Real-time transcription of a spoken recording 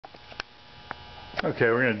Okay,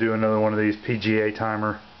 we're going to do another one of these PGA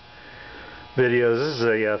Timer videos. This is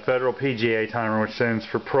a Federal PGA Timer, which stands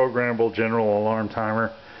for Programmable General Alarm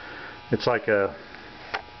Timer. It's like a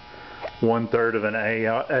 1/3 of an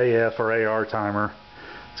AF or AR timer.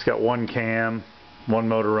 It's got one cam, one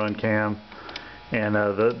motor run cam, and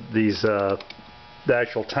the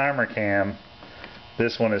actual timer cam,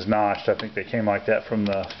 this one is notched. I think they came like that from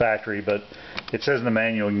the factory, but it says in the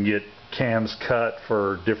manual you can get cams cut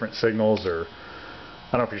for different signals, or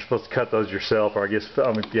I don't know if you're supposed to cut those yourself, or I guess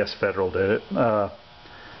Federal did it.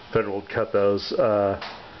 Federal would cut those. It's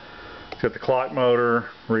got the clock motor,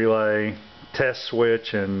 relay, test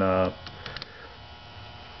switch, and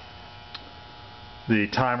the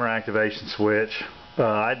timer activation switch.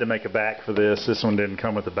 I had to make a back for this. This one didn't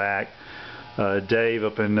come with a back. Dave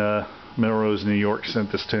up in Melrose, New York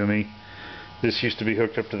sent this to me. This used to be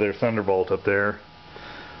hooked up to their Thunderbolt up there.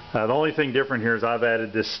 The only thing different here is I've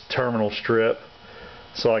added this terminal strip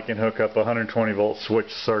so I can hook up a 120 volt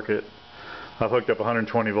switch circuit. I've hooked up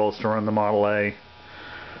 120 volts to run the Model A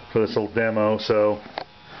for this little demo, so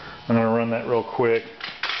I'm going to run that real quick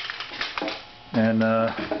and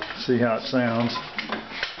see how it sounds.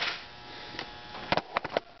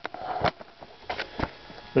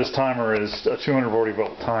 This timer is a 240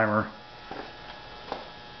 volt timer.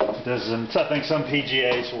 I think some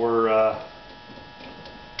PGAs were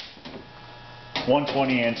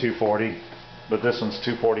 120 and 240, but this one's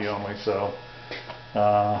 240 only, so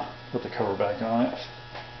put the cover back on it.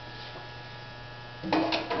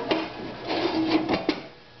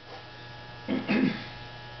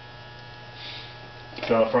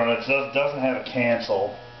 So in front, it doesn't have a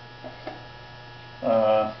cancel,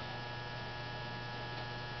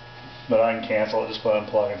 but I can cancel it just by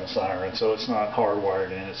unplugging the Siren, so it's not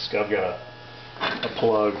hardwired in. I've got a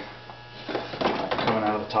plug coming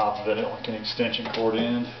out of the top of it, like an extension cord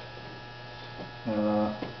end.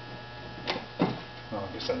 Well, I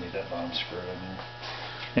guess I need that bottom screw in there.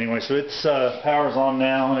 Anyway, so it's power's on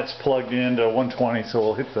now, and it's plugged into 120, so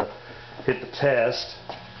we'll hit the test.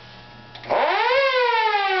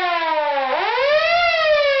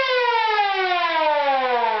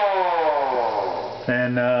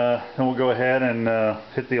 And then we'll go ahead and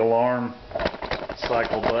hit the alarm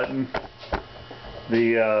cycle button.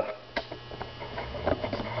 The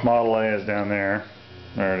Model A is down there.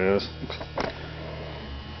 There it is.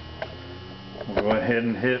 We'll go ahead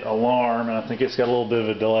and hit alarm, and I think it's got a little bit of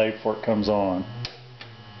a delay before it comes on.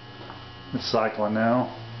 It's cycling now.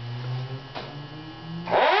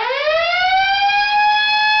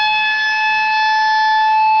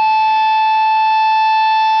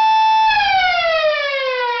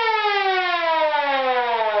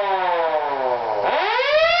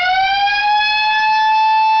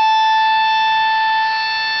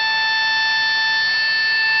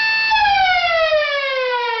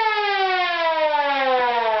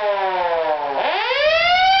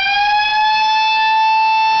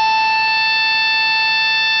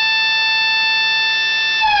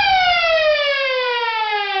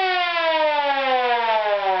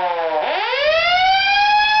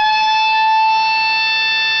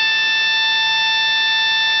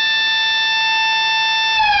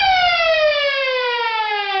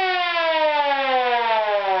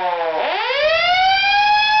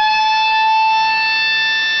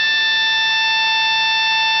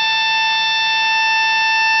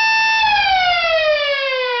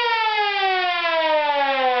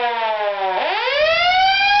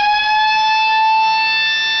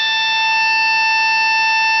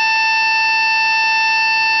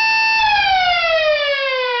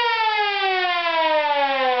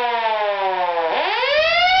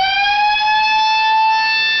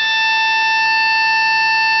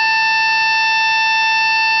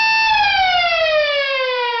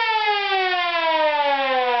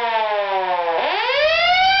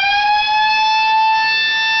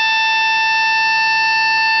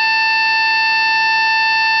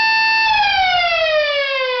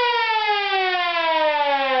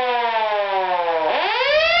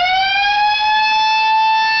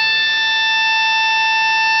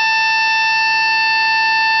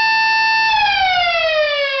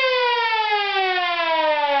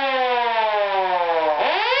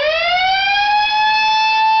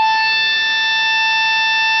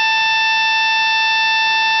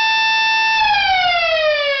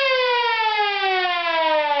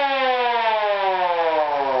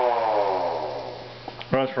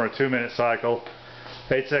 Runs for a 2-minute cycle,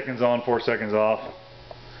 8 seconds on, 4 seconds off.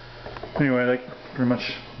 Anyway, that pretty much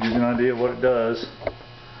gives you an idea of what it does.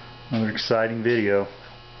 Another exciting video.